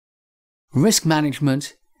Risk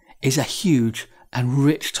management is a huge and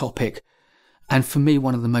rich topic, and for me,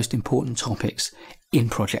 one of the most important topics in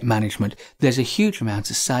project management. There's a huge amount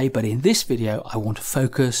to say, but in this video, I want to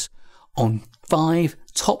focus on 5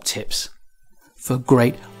 top tips for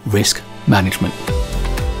great risk management.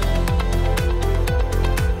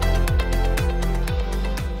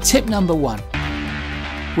 Tip number 1.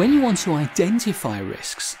 When you want to identify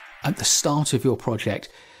risks at the start of your project,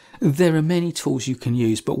 there are many tools you can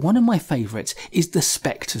use, but one of my favourites is the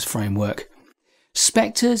SPECTRS framework.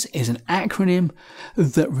 SPECTRS is an acronym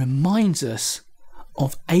that reminds us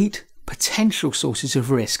of 8 potential sources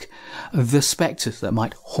of risk, the spectres that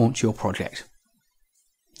might haunt your project.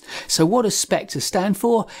 So what does SPECTRS stand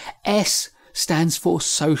for? S stands for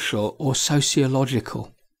social or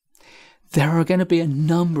sociological. There are going to be a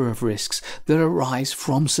number of risks that arise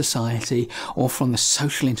from society or from the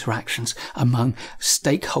social interactions among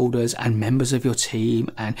stakeholders and members of your team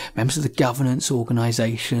and members of the governance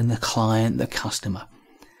organisation, the client, the customer.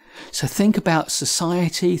 So think about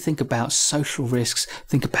society, think about social risks,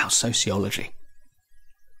 think about sociology.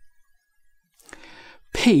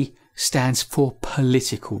 P stands for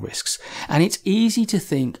political risks, and it's easy to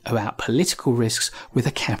think about political risks with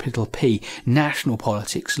a capital P: national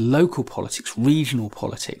politics, local politics, regional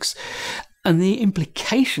politics, and the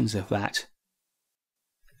implications of that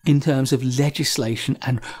in terms of legislation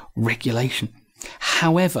and regulation.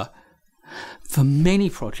 However, for many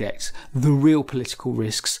projects, the real political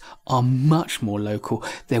risks are much more local.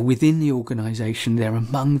 They're within the organisation, they're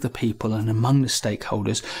among the people and among the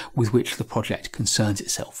stakeholders with which the project concerns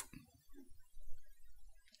itself.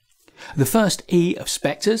 The first E of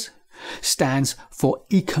SPECTRS stands for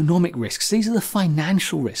economic risks. These are the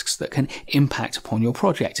financial risks that can impact upon your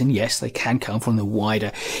project. And yes, they can come from the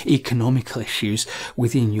wider economical issues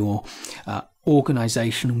within your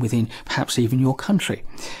organisation, within perhaps even your country.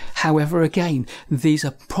 However, again, these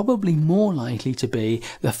are probably more likely to be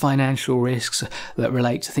the financial risks that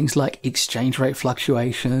relate to things like exchange rate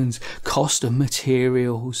fluctuations, cost of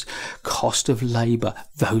materials, cost of labour,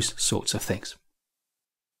 those sorts of things.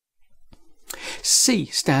 C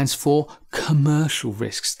stands for commercial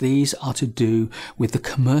risks. These are to do with the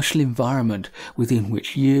commercial environment within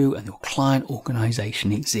which you and your client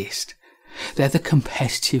organisation exist. They're the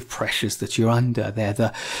competitive pressures that you're under. They're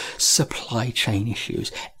the supply chain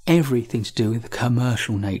issues. Everything to do with the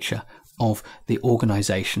commercial nature of the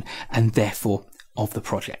organisation and therefore of the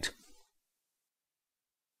project.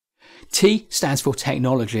 T stands for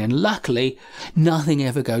technology, and luckily nothing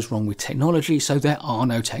ever goes wrong with technology, so there are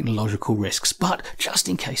no technological risks. But just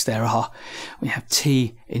in case there are, we have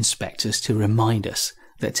T in SPECTRS to remind us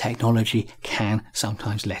that technology can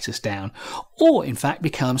sometimes let us down, or in fact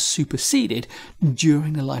become superseded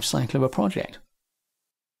during the life cycle of a project.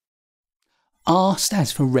 R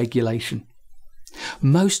stands for regulation.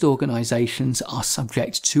 Most organisations are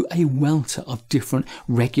subject to a welter of different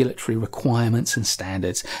regulatory requirements and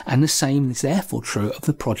standards, and the same is therefore true of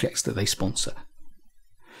the projects that they sponsor.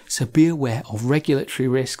 So be aware of regulatory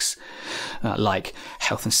risks like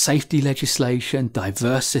health and safety legislation,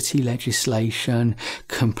 diversity legislation,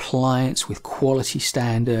 compliance with quality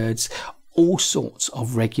standards, all sorts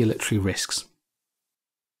of regulatory risks.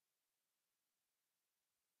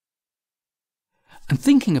 And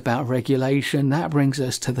thinking about regulation, that brings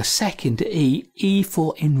us to the second E, E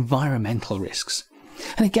for environmental risks.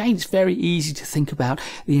 And again, it's very easy to think about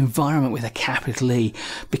the environment with a capital E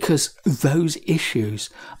because those issues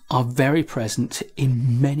are very present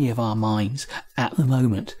in many of our minds at the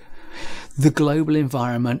moment. The global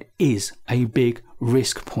environment is a big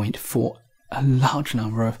risk point for a large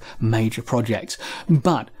number of major projects,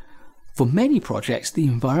 but for many projects, the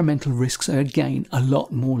environmental risks are again a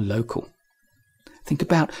lot more local. Think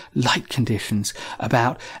about light conditions,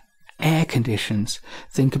 about air conditions,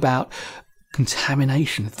 think about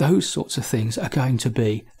contamination. Those sorts of things are going to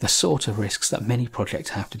be the sort of risks that many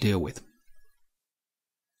projects have to deal with.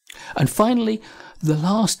 And finally, the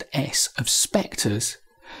last S of SPECTRS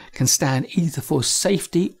can stand either for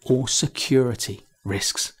safety or security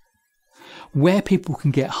risks. Where people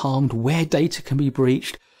can get harmed, where data can be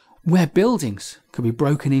breached, where buildings can be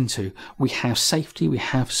broken into, we have safety, we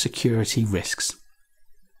have security risks.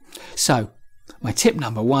 So, my tip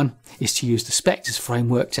number 1 is to use the SPECTRS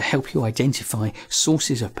framework to help you identify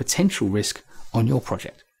sources of potential risk on your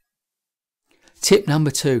project. Tip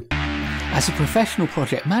number 2. As a professional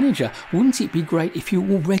project manager, wouldn't it be great if you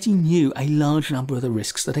already knew a large number of the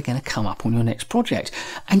risks that are going to come up on your next project?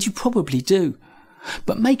 And you probably do.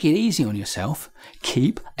 But make it easy on yourself.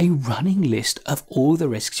 Keep a running list of all the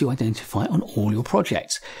risks you identify on all your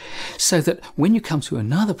projects, so that when you come to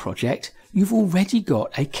another project, you've already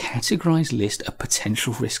got a categorized list of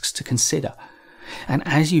potential risks to consider. And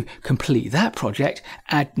as you complete that project,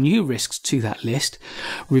 add new risks to that list,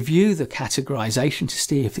 review the categorization to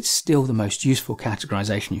see if it's still the most useful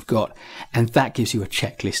categorization you've got, and that gives you a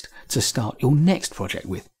checklist to start your next project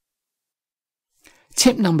with.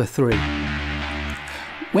 Tip number 3.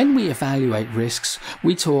 When we evaluate risks,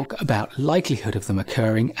 we talk about likelihood of them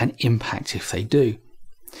occurring and impact if they do.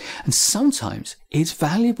 And sometimes it's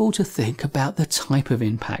valuable to think about the type of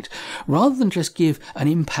impact rather than just give an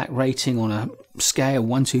impact rating on a scale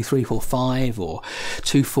 1, 2, 3, 4, 5 or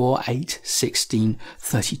 2, 4, 8, 16,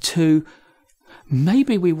 32.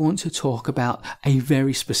 Maybe we want to talk about a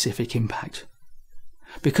very specific impact.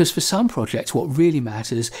 Because for some projects, what really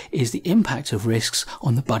matters is the impact of risks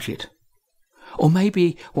on the budget. Or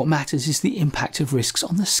maybe what matters is the impact of risks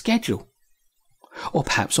on the schedule. Or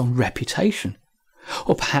perhaps on reputation.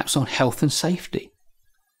 Or perhaps on health and safety.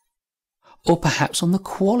 Or perhaps on the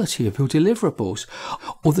quality of your deliverables,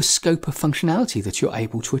 or the scope of functionality that you're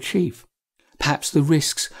able to achieve. Perhaps the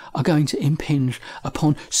risks are going to impinge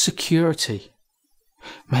upon security,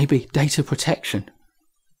 maybe data protection,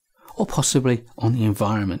 or possibly on the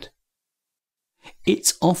environment.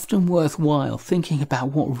 It's often worthwhile thinking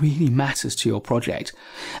about what really matters to your project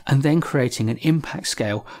and then creating an impact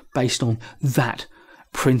scale based on that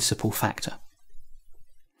principal factor.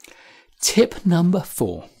 Tip number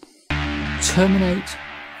 4. Terminate,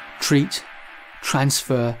 treat,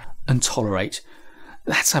 transfer and tolerate.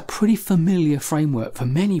 That's a pretty familiar framework for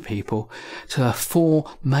many people to the 4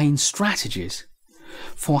 main strategies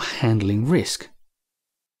for handling risk.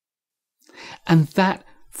 And that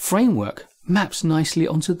framework maps nicely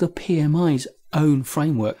onto the PMI's own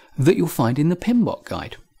framework that you'll find in the PMBOK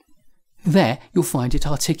guide. There you'll find it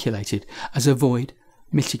articulated as avoid,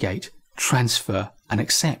 mitigate, transfer and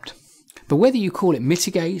accept. But whether you call it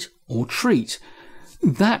mitigate or treat,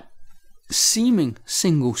 that seeming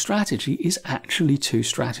single strategy is actually 2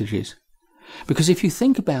 strategies. Because if you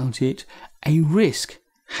think about it, a risk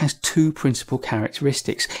has 2 principal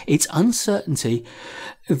characteristics. It's uncertainty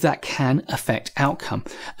that can affect outcome,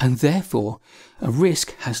 and therefore a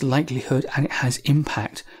risk has likelihood and it has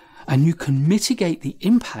impact, and you can mitigate the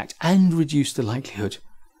impact and reduce the likelihood.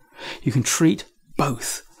 You can treat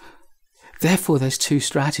both. Therefore, there's 2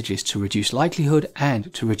 strategies to reduce likelihood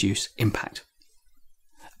and to reduce impact.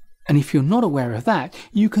 And if you're not aware of that,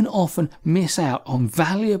 you can often miss out on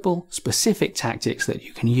valuable specific tactics that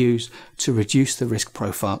you can use to reduce the risk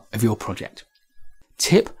profile of your project.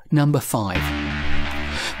 Tip number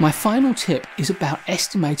 5. My final tip is about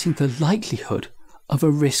estimating the likelihood of a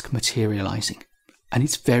risk materializing. And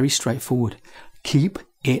it's very straightforward. Keep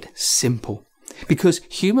it simple. Because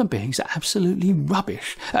human beings are absolutely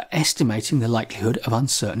rubbish at estimating the likelihood of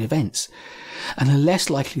uncertain events. And the less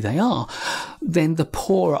likely they are, then the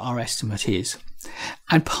poorer our estimate is.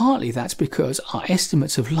 And partly that's because our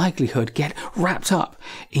estimates of likelihood get wrapped up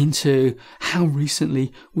into how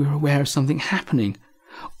recently we're aware of something happening,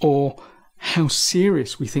 or how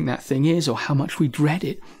serious we think that thing is, or how much we dread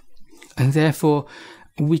it. And therefore,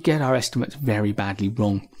 we get our estimates very badly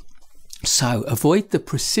wrong. So avoid the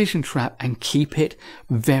precision trap and keep it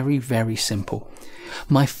very, very simple.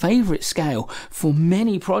 My favourite scale for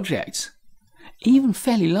many projects, even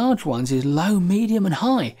fairly large ones, is low, medium and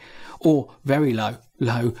high, or very low,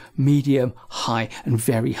 low, medium, high and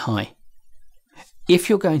very high. If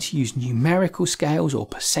you're going to use numerical scales or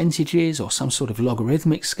percentages or some sort of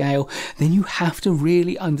logarithmic scale, then you have to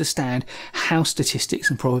really understand how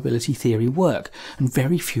statistics and probability theory work, and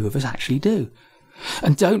very few of us actually do.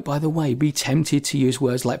 And don't, by the way, be tempted to use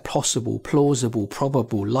words like possible, plausible,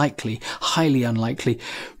 probable, likely, highly unlikely,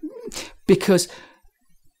 because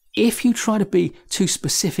if you try to be too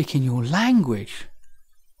specific in your language,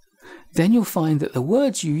 then you'll find that the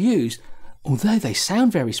words you use, although they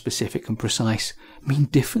sound very specific and precise, mean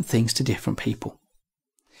different things to different people.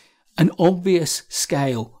 An obvious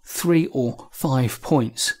scale, 3 or 5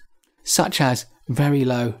 points, such as very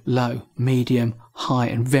low, low, medium, high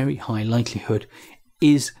and very high likelihood,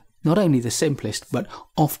 is not only the simplest but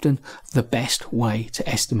often the best way to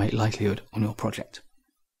estimate likelihood on your project.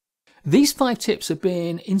 These 5 tips have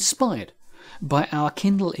been inspired by our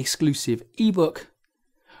Kindle exclusive ebook,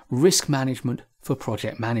 Risk Management for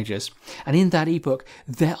Project Managers. And in that ebook,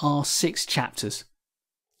 there are 6 chapters.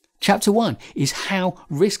 Chapter 1 is how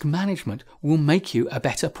risk management will make you a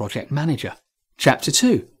better project manager. Chapter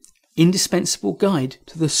 2, indispensable guide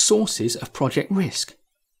to the sources of project risk.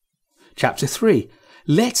 Chapter 3,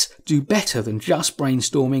 let's do better than just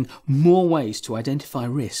brainstorming, more ways to identify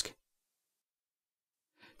risk.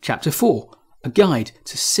 Chapter 4, a guide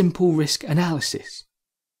to simple risk analysis.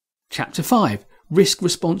 Chapter 5, Risk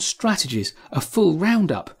Response Strategies, a full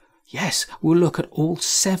roundup. Yes, we'll look at all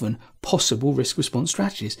 7 possible risk response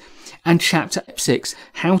strategies. And Chapter 6,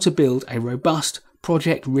 How to Build a Robust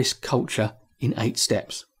Project Risk Culture in 8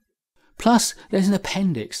 steps. Plus, there's an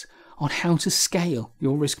appendix on how to scale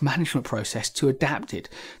your risk management process to adapt it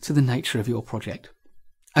to the nature of your project.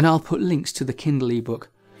 And I'll put links to the Kindle ebook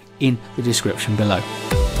in the description below.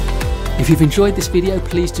 If you've enjoyed this video,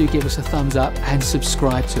 please do give us a thumbs up and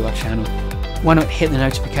subscribe to our channel. Why not hit the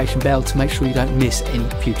notification bell to make sure you don't miss any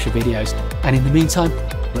future videos? And in the meantime,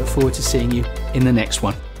 I look forward to seeing you in the next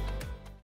one.